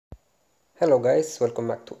Hello guys, welcome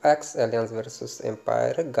back to AxE Alliance vs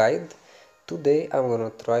Empire guide. Today I'm gonna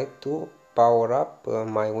try to power up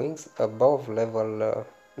my wings above level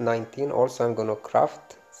 19. Also I'm gonna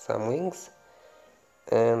craft some wings,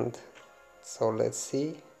 and so let's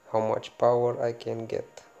see how much power I can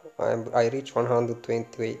get. I reach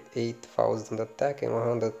 128,000 attack and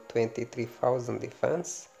 123,000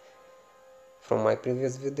 defense. From my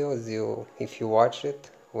previous videos, if you watch it,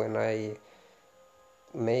 when I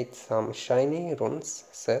made some shiny runes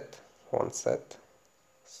one set,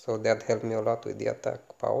 so that helped me a lot with the attack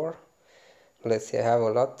power. Let's see, I have a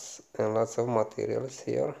lots and lots of materials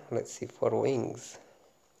here. Let's see, for wings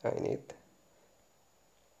I need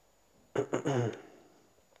I'm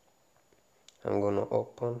gonna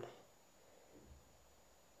open,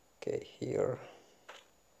 okay, here.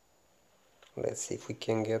 Let's see if we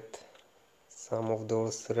can get some of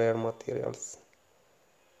those rare materials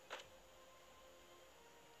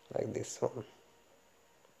like this one.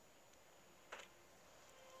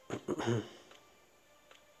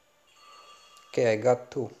 Okay, I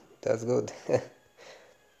got two. That's good.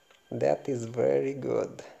 That is very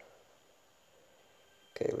good.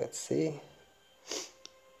 Okay, let's see.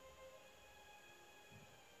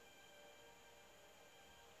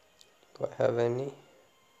 Do I have any?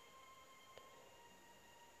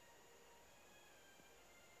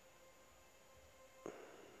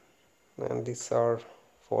 And these are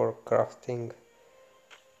for crafting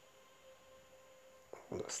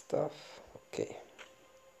the stuff. Okay,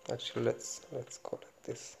 actually let's collect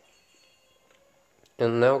this.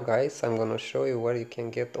 And now guys, I'm gonna show you where you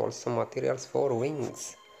can get also materials for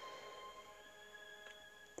wings.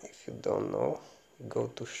 If you don't know, go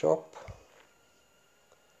to shop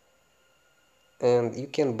and you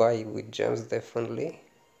can buy with gems, definitely,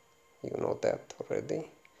 you know that already,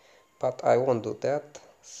 but I won't do that,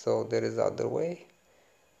 so there is other way.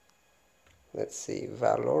 Let's see,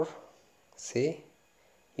 valor, see,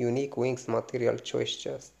 unique wings material choice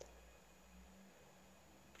chest.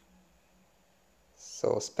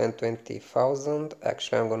 So spend 20,000.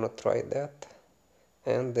 Actually I'm gonna try that.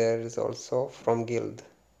 And there is also from guild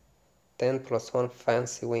 10 plus 1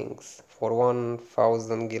 fancy wings for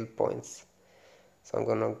 1000 guild points. So I'm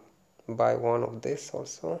gonna buy one of this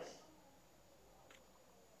also.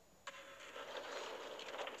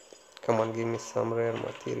 Come on, give me some rare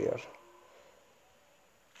material.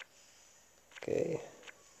 Okay,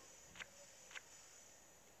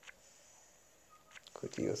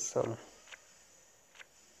 could use some.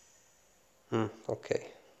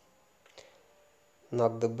 Okay,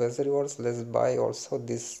 not the best rewards. Let's buy also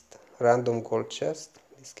this random gold chest.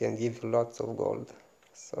 This can give you lots of gold,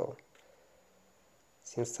 so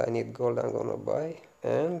since I need gold I'm gonna buy,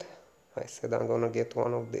 and I said I'm gonna get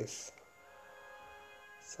one of these.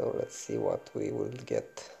 So let's see what we will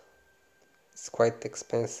get. It's quite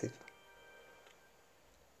expensive.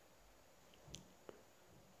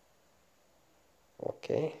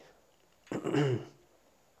 Okay.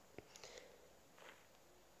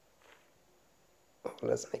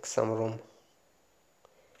 Let's make some room.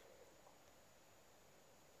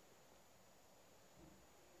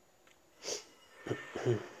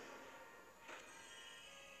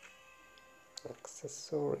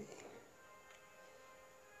 Accessory.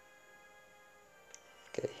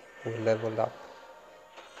 Okay, we level up.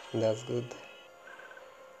 That's good.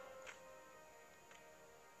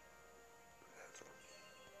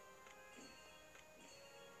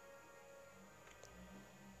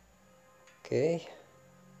 Okay,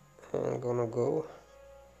 I'm gonna go.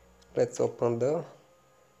 Let's open the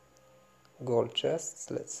gold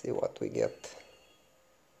chests. Let's see what we get.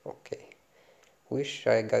 Okay, wish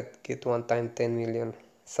I get one time 10 million.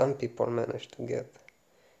 Some people managed to get.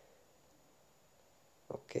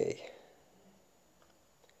 Okay.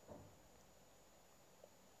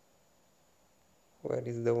 Where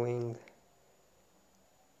is the wing?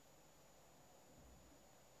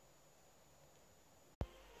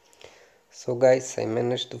 So guys, I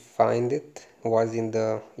managed to find it. Was in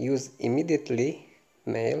the use immediately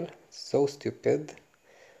mail. So stupid.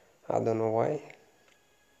 I don't know why.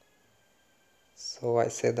 So I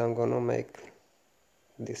said I'm gonna make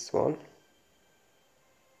this one.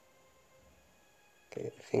 Okay,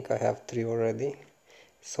 I think I have 3 already.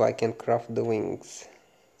 So I can craft the wings.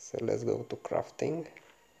 So let's go to crafting.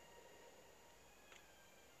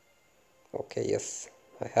 Okay, yes,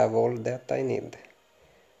 I have all that I need.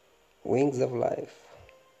 Wings of life.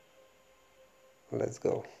 Let's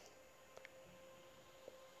go.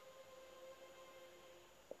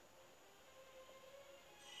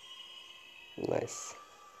 Nice.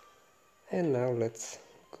 And now let's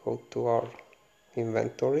go to our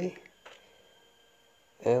inventory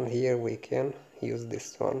And here we can use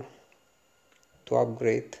this one to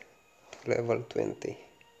upgrade to level 20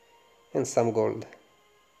 and some gold.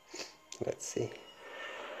 Let's see.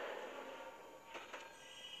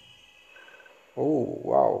 Oh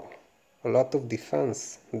wow, a lot of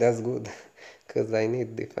defense. That's good because I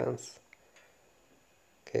need defense.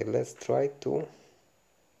 Okay, let's try to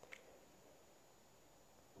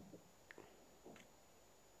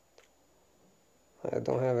I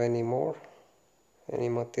don't have any more. Any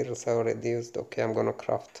materials I already used. Okay, I'm gonna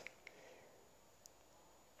craft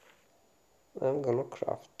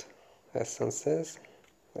essences.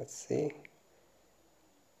 Let's see.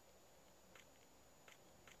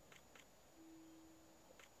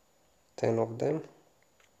 Ten of them.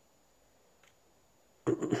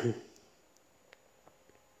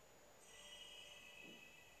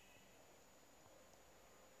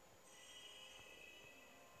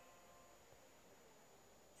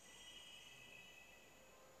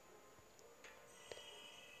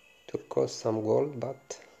 To cost some gold,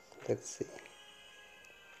 but let's see.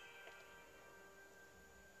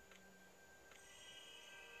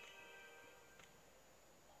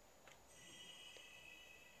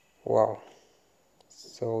 Wow.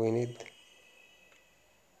 So we need,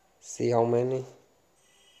 see how many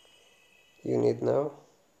you need now?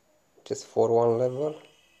 Just for one level.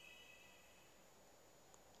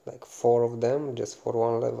 Like 4 of them just for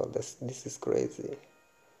one level. This is crazy.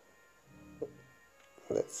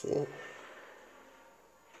 Let's see.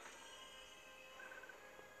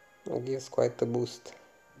 It gives quite a boost.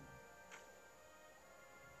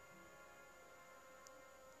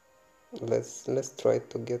 Let's try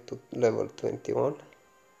to get to level 22,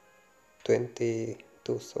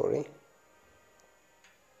 sorry.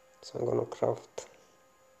 So I'm gonna craft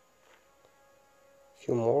a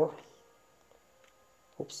few more.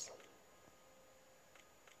 Oops.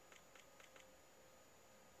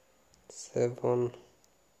 7.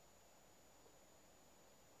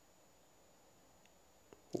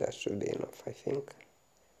 That should be enough, I think.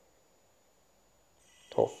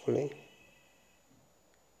 Hopefully.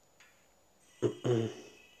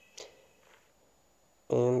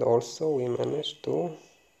 And also we managed to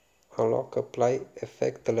unlock apply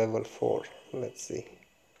effect level 4. Let's see.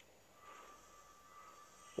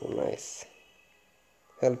 Oh, nice.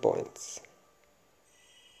 Hell points.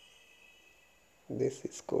 This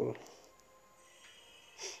is cool.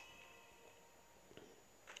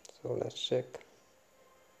 So let's check.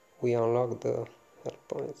 We unlock the hell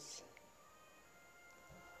points.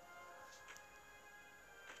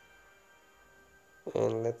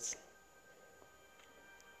 And let's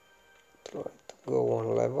try to go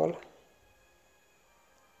one level.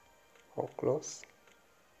 How close?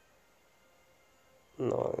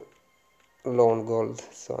 No, lone gold,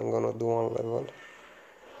 so I'm gonna do one level.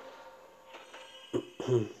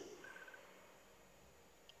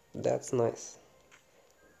 That's nice.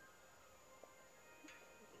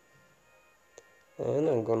 And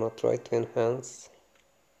I'm gonna try to enhance.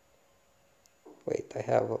 Wait, I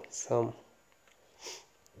have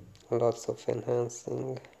lots of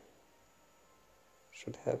enhancing.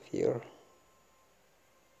 Should have here.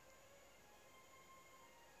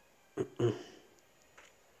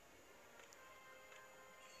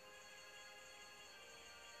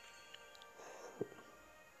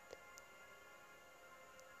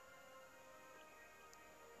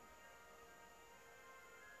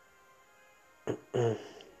 I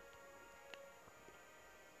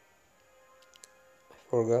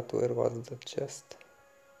forgot where was the chest.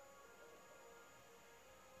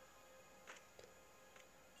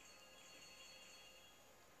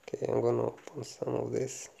 Okay, I'm gonna open some of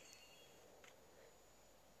this.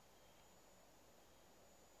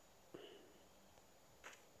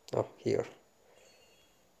 Oh, here.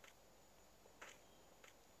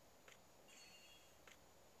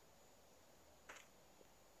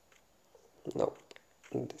 Nope,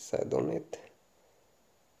 this I don't need.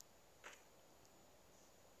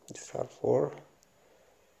 These are for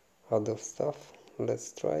other stuff.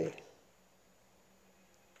 Let's try.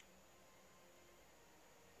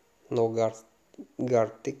 No guard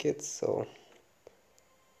tickets, so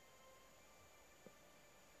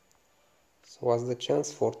what's the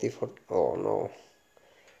chance? 44. Oh no,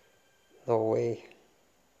 no way.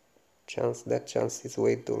 That chance is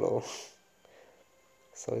way too low.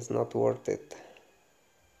 So it's not worth it.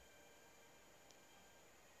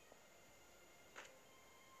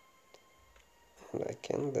 And I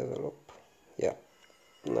can develop. Yeah,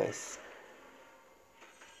 nice.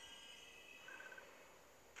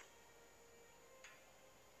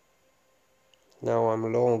 Now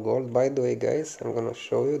I'm low on gold. By the way, guys, I'm gonna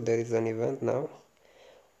show you there is an event now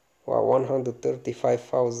Wow,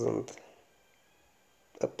 135,000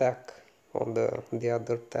 attack on the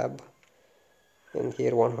other tab, and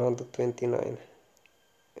here 129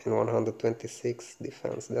 and 126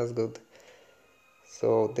 defense. That's good.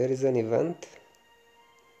 So there is an event,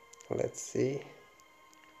 let's see,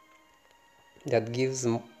 that gives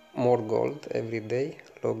more gold every day.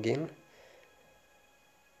 Login.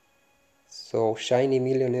 So shiny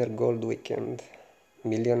millionaire gold weekend.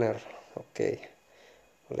 Millionaire. Okay,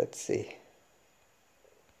 let's see.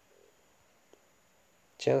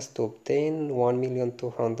 Chance to obtain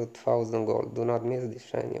 1,200,000 gold. Do not miss the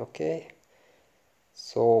shiny. Okay,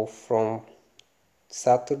 so from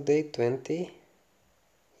Saturday 20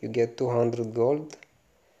 you get 200 gold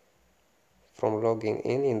from logging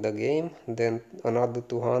in the game, then another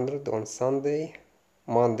 200 on Sunday,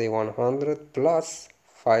 Monday 100 plus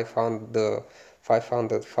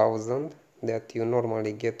 500,000 that you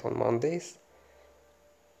normally get on Mondays.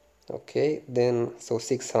 Okay, then so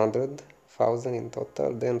 600,000 in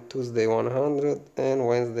total, then Tuesday 100 and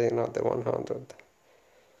Wednesday another 100.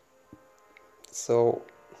 So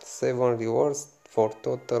 7 rewards for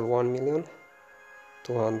total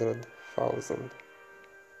 1,200,000.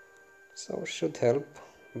 So should help,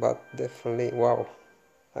 but definitely, wow,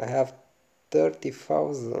 I have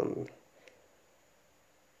 30,000,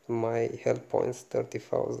 my health points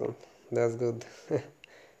 30,000, that's good.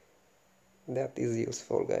 That is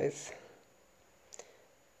useful, guys.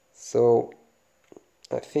 So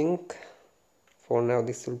I think for now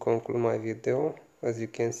this will conclude my video. As you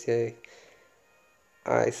can see,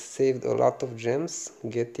 I saved a lot of gems,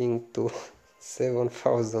 getting to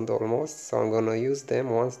 7,000 almost, so I'm gonna use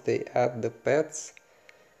them once they add the pets.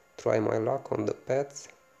 Try my luck on the pets,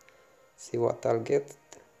 see what I'll get.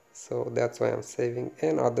 So that's why I'm saving,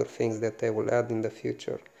 and other things that I will add in the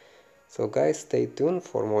future. So guys, stay tuned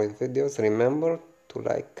for more videos. Remember to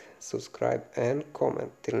like, subscribe and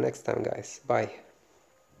comment. Till next time, guys. Bye.